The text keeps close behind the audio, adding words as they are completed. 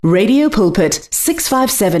Radio Pulpit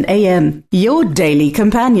 657 AM, your daily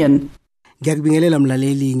companion. Ngiyakubingelela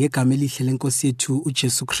mlaleli ngegama elihle lenkosi yethu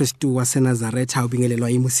uJesu Kristu waseNazaretha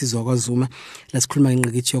ubingelelwa imusizwa kwaZuma. Lasikhuluma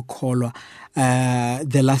ngqekithi yokholwa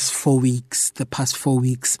the past 4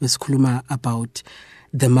 weeks besikhuluma about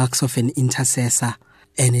the marks of an intercessor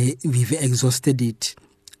and we've exhausted it.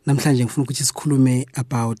 Namhlanje ngifuna ukuthi sikhulume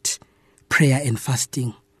about prayer and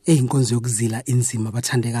fasting. Inkonzo yokuzila inzima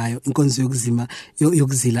bathandekayo, inkonzo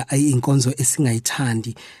yokuzila inkonzo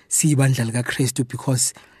esingayithandi siyibandla lika Kristu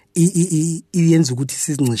because iyenza ukuthi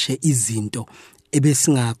sizincishe izinto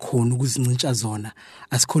ebesingakhona ukuzincintsha zona.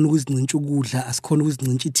 Asikhona ukuzincintsha ukudla, asikhona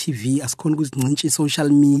ukuzincintsha iTV, asikhona ukuzincintsha isocial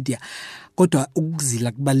media. Kodwa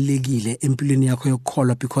ukuzila kubalekile empilweni yakho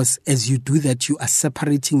yokukholwa because as you do that you are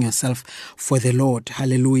separating yourself for the Lord.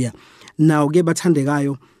 Hallelujah. Now ke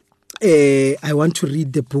bathandekayo, I want to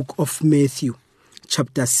read the book of Matthew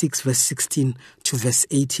chapter 6 verse 16 to verse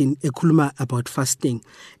 18 ekhuluma about fasting.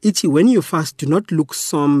 Ithi, when you fast, do not look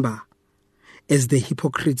somber as the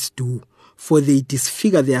hypocrites do, for they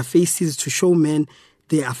disfigure their faces to show men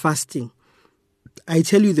they are fasting. I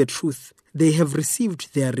tell you the truth, they have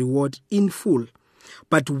received their reward in full.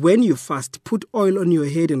 But when you fast, put oil on your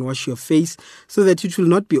head and wash your face, so that it will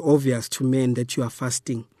not be obvious to men that you are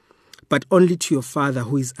fasting, but only to your Father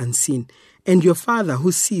who is unseen. And your Father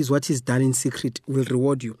who sees what is done in secret will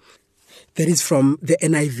reward you. That is from the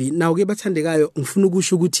NIV. Now, bathandekayo, ngifuna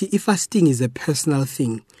ukusho ukuthi fasting is a personal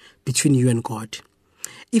thing between you and God.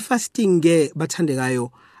 Fasting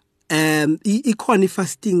bathandekayo, ikhona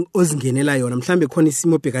fasting ozingenela yona. Mhlambe khona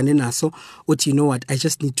isimo obhekane naso uthi, you know what, I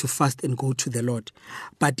just need to fast and go to the Lord.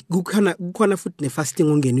 But kukhona futhi fasting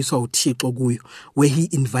ongeniswa uThixo kuyo, where he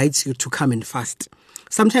invites you to come and fast.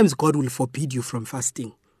 Sometimes God will forbid you from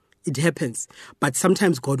fasting. It happens. But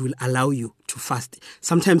sometimes God will allow you to fast.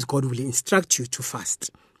 Sometimes God will instruct you to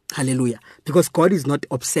fast. Hallelujah. Because God is not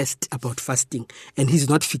obsessed about fasting. And he's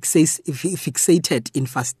not fixated in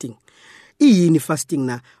fasting. In fasting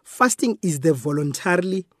now, fasting is the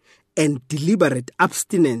voluntary and deliberate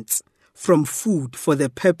abstinence from food for the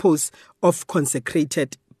purpose of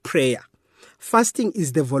consecrated prayer. Fasting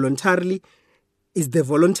is the voluntary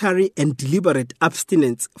and deliberate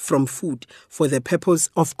abstinence from food for the purpose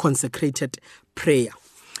of consecrated prayer.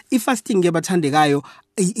 Fasting bathandekayo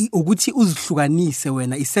ukuthi uzihlukanise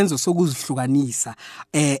wena, isenzo sokuzihlukanisa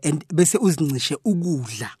and bese uzincishe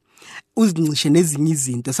ukudla, uzincishe nezinye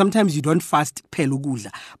izinto. Sometimes you don't fast kuphela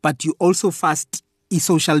ukudla, but you also fast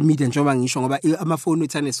social media njengoba ngisho ngoba amafoni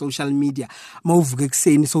ethane social media mawuvuka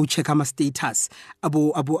ekseni so check ama status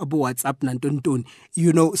abo WhatsApp nantontoni,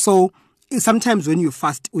 you know. So sometimes when you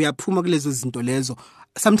fast uyaphuma kulezo zinto lezo.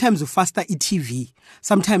 Sometimes ufasta iTV,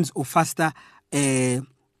 sometimes ufasta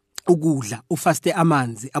ukudla, ufaste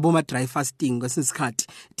amanzi, aboma dry fasting kwesikhathi,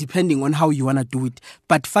 depending on how you want to do it.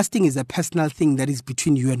 But fasting is a personal thing that is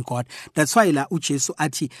between you and God. That's why la uJesu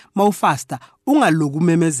athi mawufasta ungaloku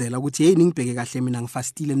memezela ukuthi hey ningibheke kahle mina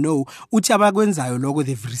ngifastile. No, uthi abakwenzayo lokho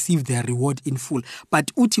they've received their reward in full.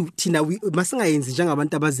 But uthi thina masingayenzi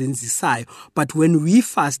njengabantu abazenzisayo. But when we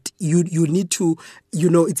fast, you need to, you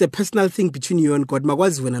know, it's a personal thing between you and God.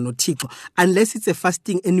 Makwazi wena noThixo. Unless it's a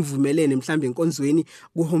fasting enivumelene mhlambe enkonzweni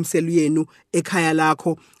kuhomselu yenu ekhaya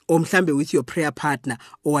lakho, or mhlambe with your prayer partner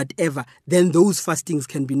or whatever, then those fastings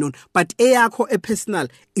can be known. But eyakho personal,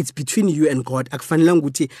 it's between you and God. Akufanelanga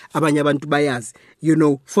ukuthi abanye abantu bayazi, you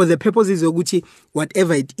know, for the purposes yokuthi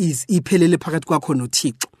whatever it is iphelele phakathi kwakho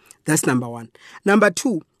noThixo. That's number 1. Number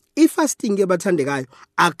 2, fasting bathandekayo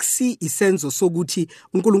akusi isenzo sokuthi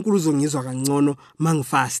uNkulunkulu uzongizwa kangcono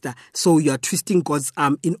mangifasta, so you are twisting God's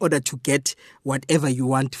arm in order to get whatever you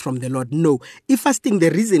want from the Lord. No, fasting,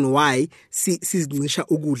 the reason why sizincisha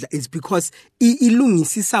ukudla is because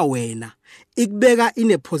ilungisisa wena, ikubeka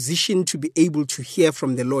in a position to be able to hear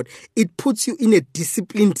from the Lord. It puts you in a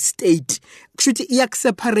disciplined state. Kushuthi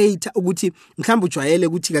iyakuseparate ukuthi mhlawumbe ujwayele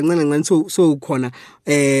ukuthi kancane kancane so khona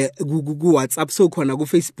ku WhatsApp, so khona ku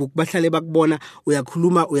Facebook bahlale bakubona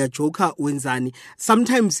uyakhuluma uyajoka wenzani.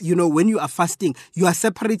 Sometimes, you know, when you are fasting, you are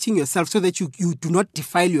separating yourself so that you do not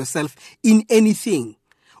defile yourself in anything.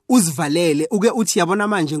 Uzivalele uke uthi yabona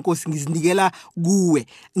manje Nkosi ngizinikela kuwe,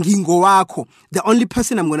 ngingowakho. The only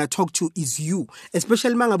person I'm going to talk to is you,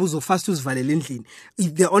 especially mangabe uzofast uzivalele endlini.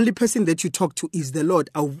 The only person that you talk to is the Lord.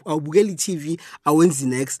 Awubukeli TV, awenzi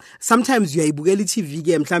next. Sometimes you ayibukeli TV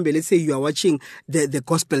ke mhlambe, let's say you are watching the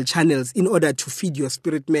gospel channels in order to feed your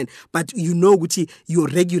spirit man, but you know ukuthi you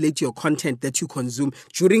regulate your content that you consume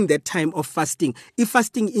during that time of fasting. If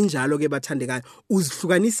fasting injalo ke bathandekayo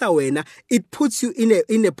uzihlukanisa wena, it puts you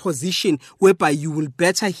in a position whereby you will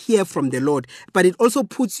better hear from the Lord. But it also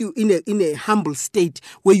puts you in a humble state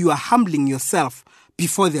where you are humbling yourself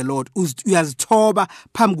before the Lord. Uyazithoba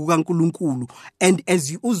phambi kukaNkulunkulu, and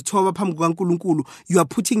as you uzithoba phambi kukaNkulunkulu, you are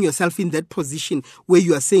putting yourself in that position where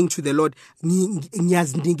you are saying to the Lord,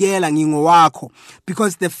 ngiyazinikela ngingowakho.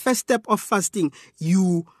 Because the first step of fasting,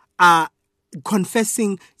 you are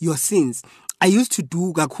confessing your sins. I used to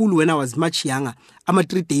do kakhulu when I was much younger. I'm a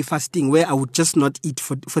 3-day fasting where I would just not eat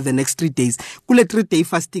for the next 3 days. Kule 3-day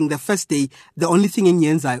fasting, the first day, the only thing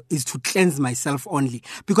engiyenzayo is to cleanse myself only.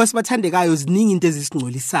 Because bathandekayo ziningi into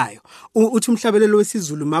ezisingcolisayo. Uthi umhlabelelo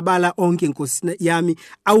wesiZulu mabala onke Nkosi yami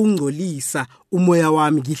awungcolisa umoya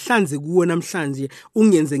wami ngihlanze kuwo namhlanje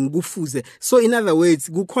ungenze ngikufuze. So in other words,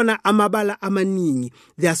 kukhona amabala amaningi.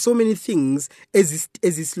 There are so many things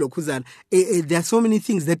ezisilokhuzana. There are so many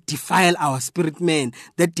things that defile our spirit man,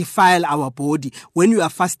 that defile our body when you are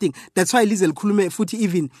fasting. That's why lize likhulume futhi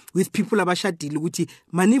even with people abashadile ukuthi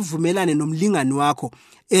manivumelane nomlingani wakho.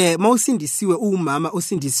 Mawusindisiwe umama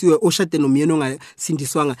osindisiwe oshade nomyeni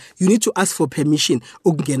ongasindiswanga, you need to ask for permission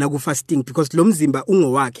ukungena ku fasting, because lo mzimba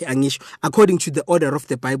ungowakhe angisho, according to the order of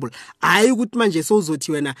the Bible. Hayi ukuthi manje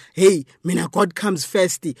sozothi wena, hey mina God comes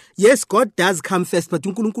first. Yes, God does come first, but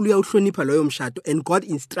uNkulunkulu uyawuhlonipha loyo mshado, and God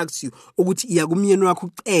instructs you ukuthi iya kumyeni wakho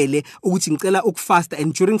ucele ukuthi ngicela ukufasta,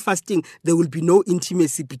 and during fasting there will be no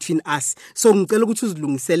intimacy between us. So ngicela ukuthi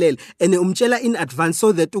uzilungiselele and umtshela in advance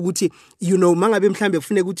so that ukuthi mangabe mhlambe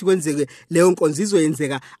ufune ukuthi kwenzeke leyo nkonzo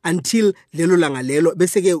izoyenzeka until lelo langa lelo,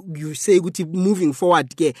 bese ke you say ukuthi moving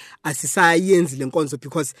forward ke asisayenzi le nkonzo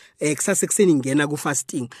because kusasa kuseni ngena ku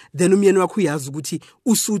fasting. Then umyeni wakho uyazi ukuthi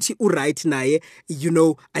usuthi right naye,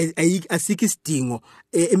 asikho isidingo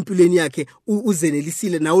empilweni yakhe,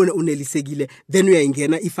 uzenelisile nawe unelisekile, then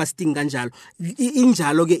uyayingena ifasting kanjalo.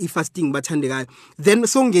 Injalo ke ifasting bathandekayo. Then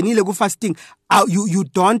so ngenile ku fasting, you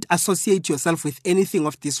don't associate yourself with anything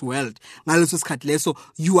of this world. Ngaleso sikhathi leso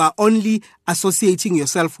you are only associating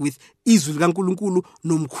yourself with izwi likaNkulunkulu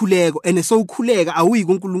nomkhuleko. And so ukhuleka awuyi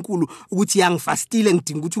kuNkulunkulu ukuthi yangifastile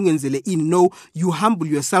ngidinga ukuthi ungenzele ini. No, you humble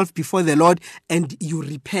yourself before the Lord and you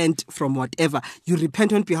repent from whatever. You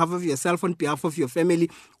repent on behalf of yourself, on behalf of your family.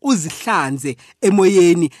 Uzihlanze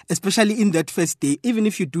emoyeni, especially in that first day, even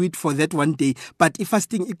if you do it for that one day. But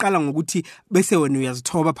fasting iqala ngokuthi bese wena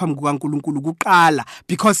uyazithoba phambi kukaNkulunkulu kuqala,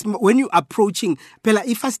 because when you approaching phela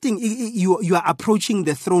fasting, you are approaching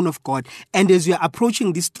the throne of God. And as you are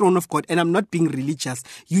approaching this throne of God, and I'm not being religious,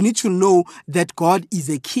 you need to know that God is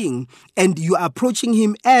a king, and you are approaching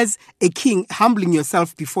him as a king, humbling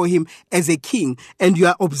yourself before him as a king, and you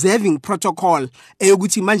are observing protocol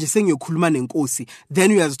eyokuthi manje sengiyokhuluma nenkosi.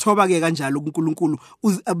 Then uyazithoba ke kanjalo kuNkulunkulu,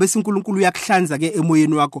 bese uNkulunkulu uyakuhlanza ke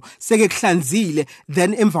emoyeni wakho, seke kuhlanzile.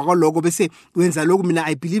 Then emva kwaloko bese wenza lokho. Mina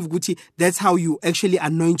I believe ukuthi that's how you actually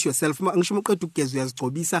anoint yourself. Ngisho uqeda ukugeza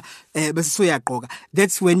uyazigcobisa bese soyaqoka.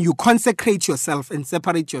 That's when you consecrate yourself and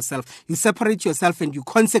separate yourself. You separate yourself and you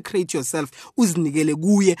consecrate yourself. Uzinikele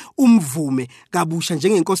kuye, umvume kabusha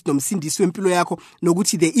njengenkosi nomsindisi wempilo yakho,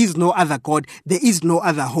 nokuthi there is no other God, there is no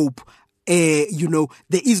other hope. There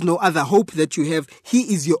is no other hope that you have.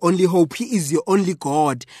 He is your only hope. He is your only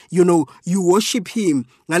God. You worship him.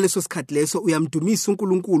 Ngaleso sikhathi leso uyamdumisa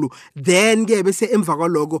uNkulunkulu. Then ke bese emva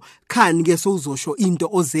kwaloko khani ke sowuzosho into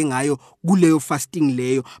oze ngayo kuleyo fasting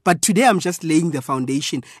leyo. But today I'm just laying the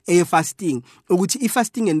foundation fasting ukuthi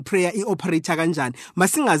fasting and prayer ioperate kanjani.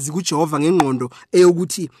 Masingazi kuJehova ngengqondo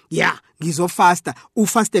eyokuthi ngizofasta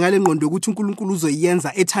ufaste ngale ngqondo ukuthi uNkulunkulu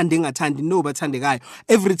uzoyenza ethande ngathandi. No, bathandekayo,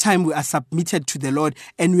 every time we are submitted to the Lord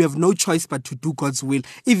and we have no choice but to do God's will.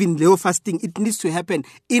 Even leo fasting, it needs to happen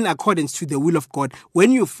in accordance to the will of God.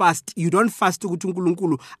 When you fast, you don't fast ukuthi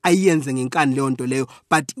uNkulunkulu ayenze ngenkani leyo nto leyo,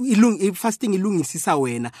 but fasting ilungisisa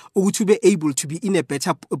wena ukuthi ube able to be in a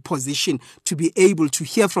better position, to be able to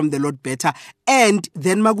hear from the Lord better, and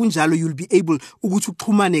then makunjalo you'll be able ukuthi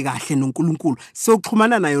uxhumane kahle noNkulunkulu. So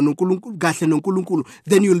uxhumana nayo noNkulunkulu kahle noNkulunkulu,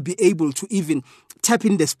 then you'll be able to even tap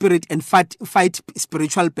in the spirit and fight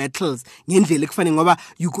spiritual battles ngendlela ekufane, ngoba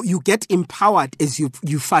you get empowered as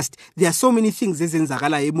you fast. There are so many things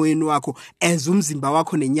ezenzakala emoyeni wakho as umzimba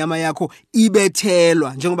wakho nenyama yakho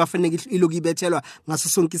ibethelwa, njengoba fanele iloku ibethelwa ngaso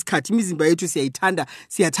sonke isikhathi. Imizimba yethu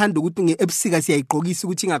siyathanda ukuthi ebusika siyayigqokisa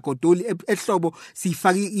ukuthi ingagodoli, ehlobo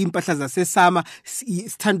siyifaka impahla zasesama,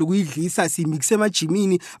 sithanda ukuyidlisa, simixe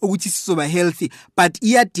emajimini ukuthi sizoba healthy. But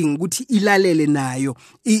iyadinga ukuthi ilalele nayo,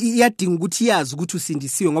 iyadinga ukuthi yazi ukuthi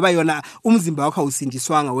usindisiwe, ngoba yona umzimba wakho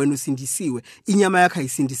awusindiswanga, wena usindisiwe, inyama yakho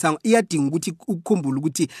ayisindisanga. Iyadinga ukuthi ukukhumbule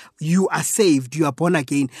ukuthi you are saved, you are born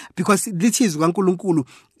again, because this is uNkulunkulu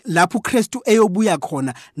lapho uKristu eyobuya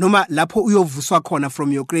khona noma lapho uyovuswa khona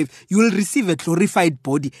from your grave, you will receive a glorified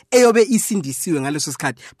body eyobe isindisiwe ngaleso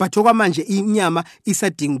sikhathi. But okwamanje inyama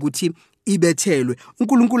isadinga ukuthi ibethelwe.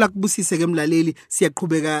 uNkulunkulu akubusise ke mlaleli,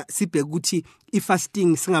 siyaqhubeka sibheke ukuthi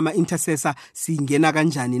ifasting singama intercessor singena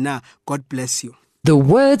kanjani na. God bless you. The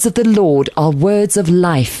words of the Lord are words of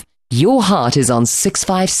life. Your heart is on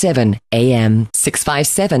 657 AM.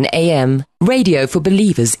 657 AM, radio for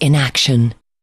believers in action.